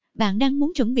Bạn đang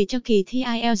muốn chuẩn bị cho kỳ thi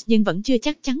IELTS nhưng vẫn chưa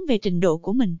chắc chắn về trình độ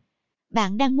của mình.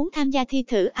 Bạn đang muốn tham gia thi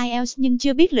thử IELTS nhưng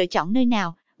chưa biết lựa chọn nơi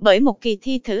nào, bởi một kỳ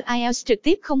thi thử IELTS trực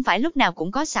tiếp không phải lúc nào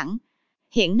cũng có sẵn.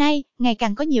 Hiện nay, ngày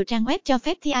càng có nhiều trang web cho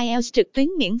phép thi IELTS trực tuyến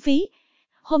miễn phí.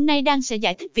 Hôm nay Dan sẽ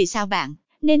giải thích vì sao bạn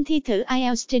nên thi thử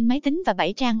IELTS trên máy tính và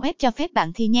 7 trang web cho phép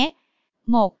bạn thi nhé.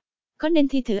 1. Có nên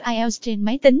thi thử IELTS trên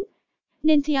máy tính?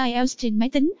 Nên thi IELTS trên máy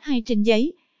tính hay trên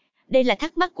giấy? Đây là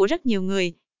thắc mắc của rất nhiều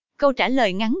người. Câu trả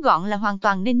lời ngắn gọn là hoàn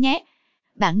toàn nên nhé.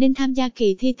 Bạn nên tham gia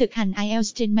kỳ thi thực hành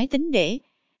IELTS trên máy tính để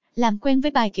làm quen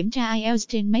với bài kiểm tra IELTS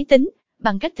trên máy tính,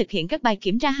 bằng cách thực hiện các bài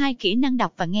kiểm tra 2 kỹ năng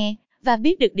đọc và nghe, và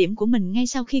biết được điểm của mình ngay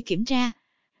sau khi kiểm tra.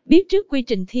 Biết trước quy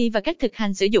trình thi và cách thực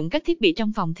hành sử dụng các thiết bị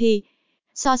trong phòng thi.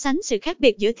 So sánh sự khác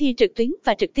biệt giữa thi trực tuyến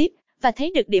và trực tiếp, và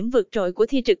thấy được điểm vượt trội của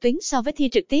thi trực tuyến so với thi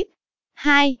trực tiếp.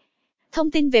 2.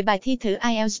 Thông tin về bài thi thử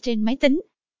IELTS trên máy tính.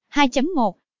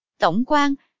 2.1. Tổng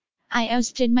quan.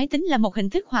 IELTS trên máy tính là một hình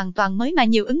thức hoàn toàn mới mà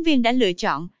nhiều ứng viên đã lựa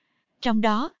chọn. Trong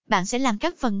đó, bạn sẽ làm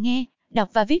các phần nghe, đọc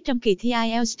và viết trong kỳ thi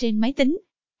IELTS trên máy tính.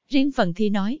 Riêng phần thi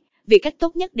nói, việc cách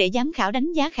tốt nhất để giám khảo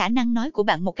đánh giá khả năng nói của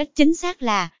bạn một cách chính xác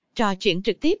là trò chuyện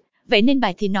trực tiếp, vậy nên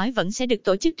bài thi nói vẫn sẽ được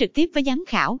tổ chức trực tiếp với giám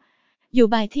khảo. Dù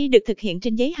bài thi được thực hiện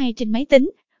trên giấy hay trên máy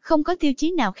tính, không có tiêu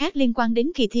chí nào khác liên quan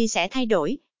đến kỳ thi sẽ thay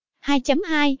đổi.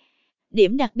 2.2.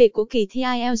 Điểm đặc biệt của kỳ thi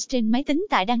IELTS trên máy tính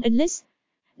tại Dan English.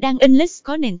 Dan English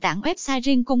có nền tảng website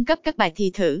riêng cung cấp các bài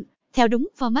thi thử, theo đúng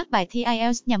format bài thi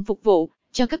IELTS nhằm phục vụ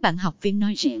cho các bạn học viên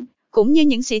nói riêng, cũng như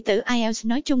những sĩ tử IELTS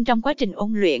nói chung trong quá trình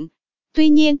ôn luyện. Tuy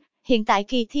nhiên, hiện tại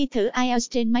kỳ thi thử IELTS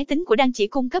trên máy tính của Dan chỉ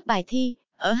cung cấp bài thi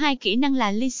ở 2 kỹ năng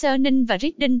là listening và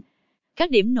reading. Các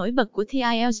điểm nổi bật của thi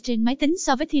IELTS trên máy tính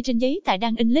so với thi trên giấy tại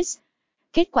Dan English.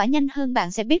 Kết quả nhanh hơn,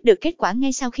 bạn sẽ biết được kết quả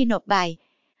ngay sau khi nộp bài.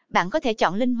 Bạn có thể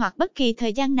chọn linh hoạt bất kỳ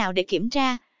thời gian nào để kiểm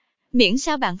tra. Miễn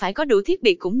sao bạn phải có đủ thiết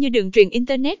bị cũng như đường truyền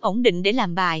Internet ổn định để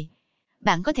làm bài.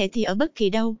 Bạn có thể thi ở bất kỳ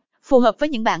đâu, phù hợp với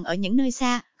những bạn ở những nơi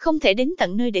xa, không thể đến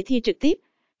tận nơi để thi trực tiếp.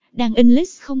 Dan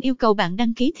English không yêu cầu bạn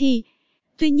đăng ký thi.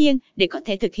 Tuy nhiên, để có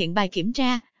thể thực hiện bài kiểm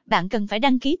tra, bạn cần phải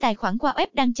đăng ký tài khoản qua web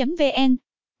dan.vn.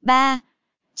 3.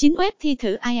 9 web thi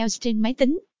thử IELTS trên máy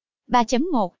tính.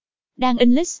 3.1. Dan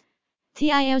English. Thi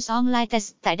IELTS Online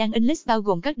Test tại Dan English bao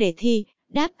gồm các đề thi,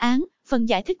 đáp án, phần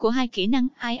giải thích của 2 kỹ năng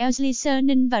IELTS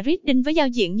Listening và Reading với giao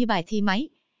diện như bài thi máy.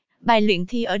 Bài luyện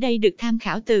thi ở đây được tham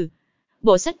khảo từ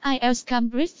bộ sách IELTS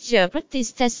Cambridge Practice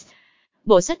Test,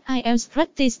 bộ sách IELTS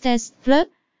Practice Test Plus,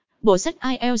 bộ sách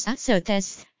IELTS Answer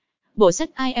Test, bộ sách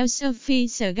IELTS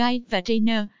Official Guide và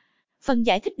Trainer. Phần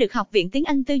giải thích được Học viện Tiếng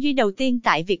Anh tư duy đầu tiên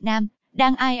tại Việt Nam,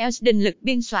 Dan IELTS định lực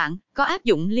biên soạn, có áp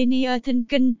dụng Linear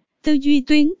Thinking, tư duy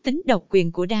tuyến tính độc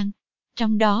quyền của Dan.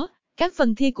 Trong đó, các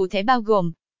phần thi cụ thể bao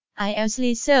gồm IELTS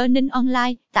Listening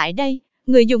Online. Tại đây,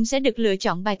 người dùng sẽ được lựa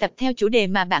chọn bài tập theo chủ đề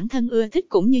mà bản thân ưa thích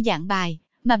cũng như dạng bài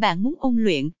mà bạn muốn ôn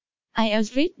luyện.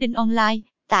 IELTS Reading Online.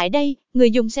 Tại đây,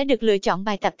 người dùng sẽ được lựa chọn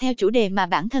bài tập theo chủ đề mà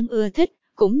bản thân ưa thích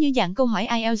cũng như dạng câu hỏi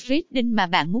IELTS Reading mà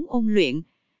bạn muốn ôn luyện.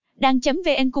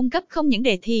 Dan.vn cung cấp không những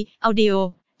đề thi,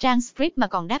 audio, transcript mà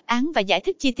còn đáp án và giải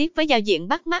thích chi tiết với giao diện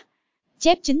bắt mắt.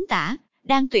 Chép chính tả.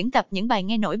 Dan tuyển tập những bài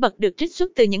nghe nổi bật được trích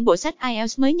xuất từ những bộ sách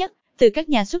IELTS mới nhất, từ các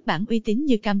nhà xuất bản uy tín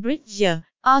như Cambridge,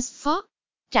 Oxford.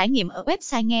 Trải nghiệm ở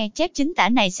website nghe chép chính tả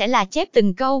này sẽ là chép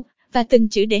từng câu và từng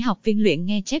chữ để học viên luyện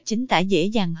nghe chép chính tả dễ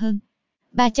dàng hơn.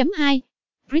 3.2.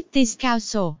 British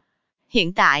Council.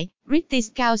 Hiện tại,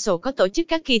 British Council có tổ chức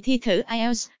các kỳ thi thử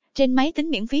IELTS trên máy tính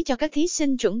miễn phí cho các thí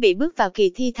sinh chuẩn bị bước vào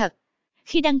kỳ thi thật.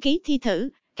 Khi đăng ký thi thử,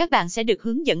 các bạn sẽ được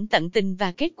hướng dẫn tận tình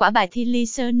và kết quả bài thi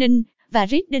listening và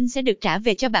reading sẽ được trả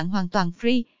về cho bạn hoàn toàn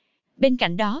free. Bên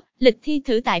cạnh đó, lịch thi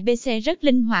thử tại BC rất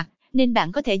linh hoạt, nên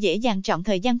bạn có thể dễ dàng chọn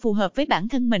thời gian phù hợp với bản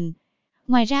thân mình.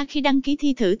 Ngoài ra, khi đăng ký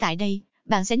thi thử tại đây,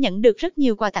 bạn sẽ nhận được rất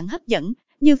nhiều quà tặng hấp dẫn,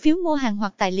 như phiếu mua hàng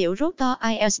hoặc tài liệu rốt to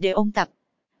IELTS để ôn tập.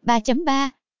 3.3.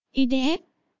 IDF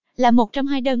là một trong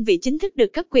 2 đơn vị chính thức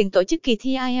được cấp quyền tổ chức kỳ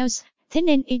thi IELTS, thế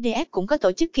nên IDF cũng có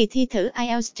tổ chức kỳ thi thử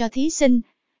IELTS cho thí sinh.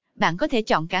 Bạn có thể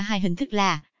chọn cả 2 hình thức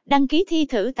là đăng ký thi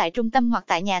thử tại trung tâm hoặc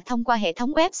tại nhà thông qua hệ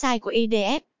thống website của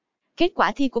IDF. Kết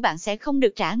quả thi của bạn sẽ không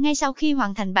được trả ngay sau khi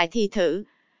hoàn thành bài thi thử.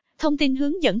 Thông tin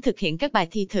hướng dẫn thực hiện các bài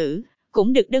thi thử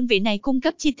cũng được đơn vị này cung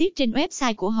cấp chi tiết trên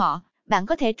website của họ. Bạn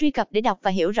có thể truy cập để đọc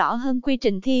và hiểu rõ hơn quy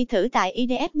trình thi thử tại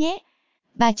IDF nhé.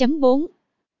 3.4.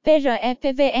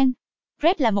 PREPVN.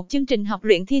 PREP là một chương trình học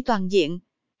luyện thi toàn diện.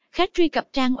 Khách truy cập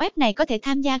trang web này có thể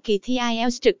tham gia kỳ thi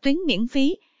IELTS trực tuyến miễn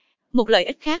phí. Một lợi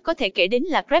ích khác có thể kể đến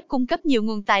là PREP cung cấp nhiều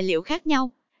nguồn tài liệu khác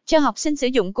nhau cho học sinh sử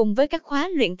dụng cùng với các khóa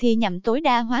luyện thi nhằm tối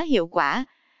đa hóa hiệu quả.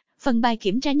 Phần bài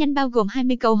kiểm tra nhanh bao gồm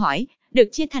 20 câu hỏi, được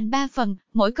chia thành 3 phần,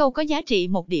 mỗi câu có giá trị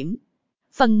 1 điểm.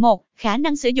 Phần 1, khả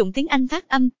năng sử dụng tiếng Anh phát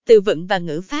âm, từ vựng và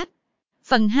ngữ pháp.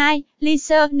 Phần 2,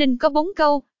 listening có 4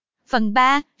 câu. Phần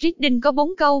 3, Reading có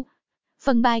 4 câu.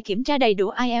 Phần bài kiểm tra đầy đủ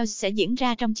IELTS sẽ diễn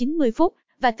ra trong 90 phút,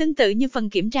 và tương tự như phần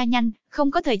kiểm tra nhanh,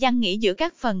 không có thời gian nghỉ giữa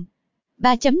các phần.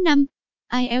 3.5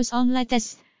 IELTS Online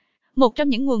Test. Một trong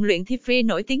những nguồn luyện thi free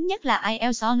nổi tiếng nhất là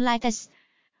IELTS Online Test.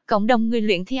 Cộng đồng người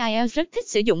luyện thi IELTS rất thích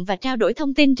sử dụng và trao đổi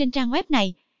thông tin trên trang web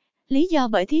này. Lý do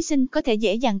bởi thí sinh có thể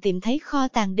dễ dàng tìm thấy kho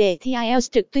tàng đề thi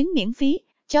IELTS trực tuyến miễn phí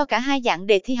cho cả hai dạng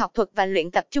đề thi học thuật và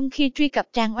luyện tập chung khi truy cập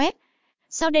trang web.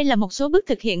 Sau đây là một số bước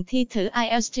thực hiện thi thử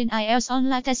IELTS trên IELTS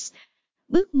Online Test.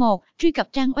 Bước 1. Truy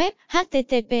cập trang web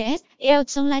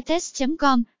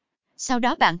https://ieltsonlinetest.com. Sau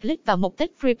đó bạn click vào mục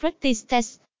Take Free Practice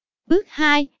Test. Bước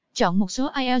 2. Chọn một số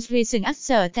IELTS Recent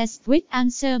Answer Test with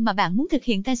Answer mà bạn muốn thực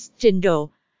hiện test trình độ.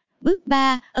 Bước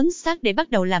 3. Ấn Start để bắt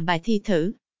đầu làm bài thi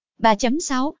thử.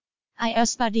 3.6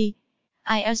 IELTS Buddy.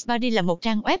 IELTS Buddy là một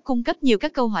trang web cung cấp nhiều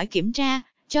các câu hỏi kiểm tra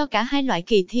cho cả hai loại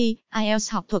kỳ thi,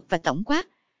 IELTS học thuật và tổng quát.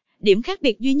 Điểm khác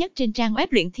biệt duy nhất trên trang web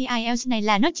luyện thi IELTS này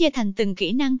là nó chia thành từng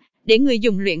kỹ năng để người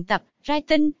dùng luyện tập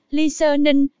Writing,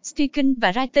 Listening, Speaking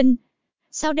và Writing.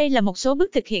 Sau đây là một số bước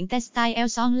thực hiện test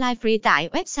IELTS online free tại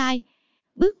website.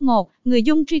 Bước 1. Người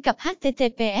dùng truy cập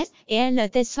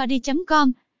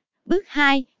https://ieltsbuddy.com. Bước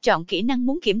 2. Chọn kỹ năng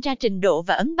muốn kiểm tra trình độ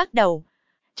và ấn bắt đầu.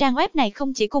 Trang web này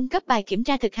không chỉ cung cấp bài kiểm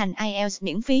tra thực hành IELTS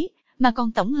miễn phí, mà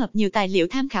còn tổng hợp nhiều tài liệu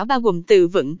tham khảo bao gồm từ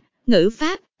vựng, ngữ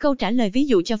pháp, câu trả lời ví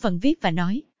dụ cho phần viết và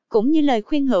nói, cũng như lời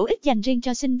khuyên hữu ích dành riêng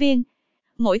cho sinh viên.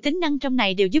 Mỗi tính năng trong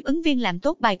này đều giúp ứng viên làm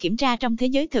tốt bài kiểm tra trong thế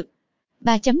giới thực.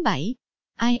 3.7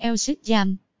 IELTS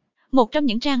Exam. Một trong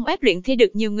những trang web luyện thi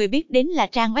được nhiều người biết đến là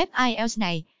trang web IELTS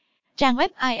này. Trang web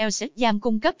IELTS Exam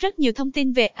cung cấp rất nhiều thông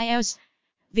tin về IELTS.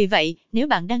 Vì vậy, nếu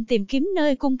bạn đang tìm kiếm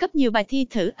nơi cung cấp nhiều bài thi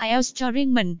thử IELTS cho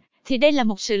riêng mình, thì đây là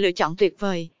một sự lựa chọn tuyệt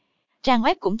vời. Trang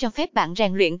web cũng cho phép bạn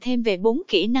rèn luyện thêm về 4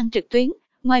 kỹ năng trực tuyến,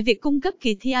 ngoài việc cung cấp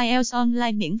kỳ thi IELTS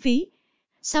online miễn phí.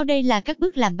 Sau đây là các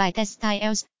bước làm bài test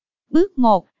IELTS. Bước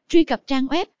 1. Truy cập trang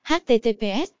web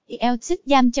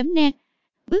https://ieltsexam.net.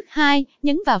 Bước 2.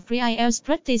 Nhấn vào Free IELTS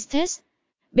Practice Test.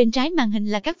 Bên trái màn hình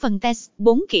là các phần test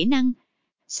 4 kỹ năng.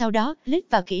 Sau đó, click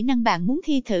vào kỹ năng bạn muốn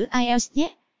thi thử IELTS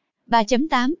nhé.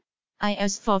 3.8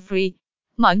 IELTS for Free.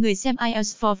 Mọi người xem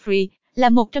IELTS for Free là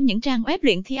một trong những trang web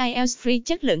luyện thi IELTS free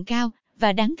chất lượng cao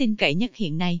và đáng tin cậy nhất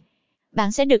hiện nay.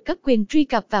 Bạn sẽ được cấp quyền truy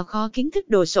cập vào kho kiến thức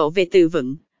đồ sộ về từ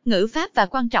vựng, ngữ pháp và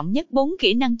quan trọng nhất 4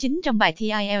 kỹ năng chính trong bài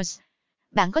thi IELTS.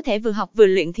 Bạn có thể vừa học vừa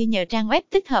luyện thi nhờ trang web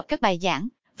tích hợp các bài giảng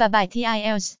và bài thi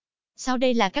IELTS. Sau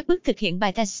đây là các bước thực hiện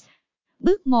bài test.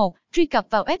 Bước 1. Truy cập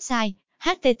vào website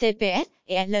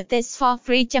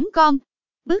https://ieltsforfree.com.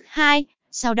 Bước 2.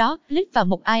 Sau đó, click vào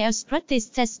mục IELTS Practice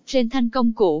Test trên thanh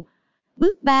công cụ.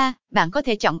 Bước 3. Bạn có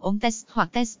thể chọn ôn test hoặc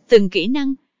test từng kỹ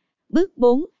năng. Bước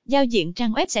 4. Giao diện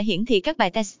trang web sẽ hiển thị các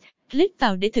bài test. Click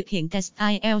vào để thực hiện test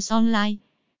IELTS online.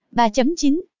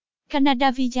 3.9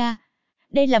 Canada Visa.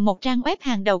 Đây là một trang web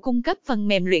hàng đầu cung cấp phần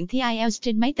mềm luyện thi IELTS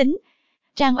trên máy tính.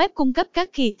 Trang web cung cấp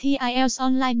các kỳ thi IELTS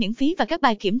online miễn phí và các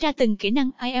bài kiểm tra từng kỹ năng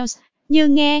IELTS như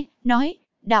nghe, nói,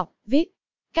 đọc, viết.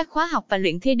 Các khóa học và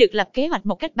luyện thi được lập kế hoạch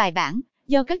một cách bài bản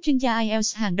do các chuyên gia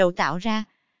IELTS hàng đầu tạo ra.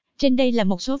 Trên đây là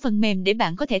một số phần mềm để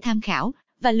bạn có thể tham khảo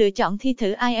và lựa chọn thi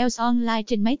thử IELTS online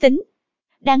trên máy tính.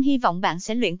 Đang hy vọng bạn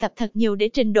sẽ luyện tập thật nhiều để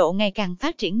trình độ ngày càng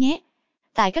phát triển nhé.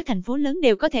 Tại các thành phố lớn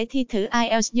đều có thể thi thử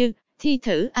IELTS như thi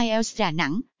thử IELTS Đà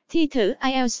Nẵng, thi thử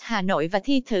IELTS Hà Nội và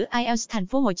thi thử IELTS Thành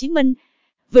phố Hồ Chí Minh.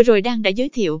 Vừa rồi Đăng đã giới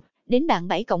thiệu đến bạn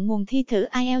 7 cộng nguồn thi thử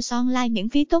IELTS online miễn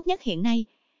phí tốt nhất hiện nay.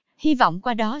 Hy vọng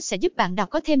qua đó sẽ giúp bạn đọc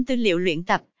có thêm tư liệu luyện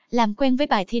tập, làm quen với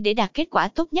bài thi để đạt kết quả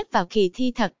tốt nhất vào kỳ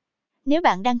thi thật. Nếu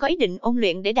bạn đang có ý định ôn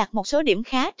luyện để đạt một số điểm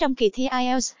khá trong kỳ thi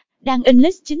IELTS, Đăng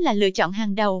English chính là lựa chọn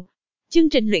hàng đầu. Chương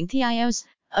trình luyện thi IELTS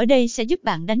ở đây sẽ giúp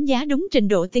bạn đánh giá đúng trình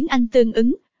độ tiếng Anh tương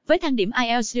ứng với thang điểm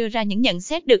IELTS, đưa ra những nhận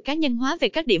xét được cá nhân hóa về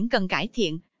các điểm cần cải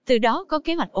thiện, từ đó có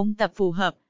kế hoạch ôn tập phù hợp.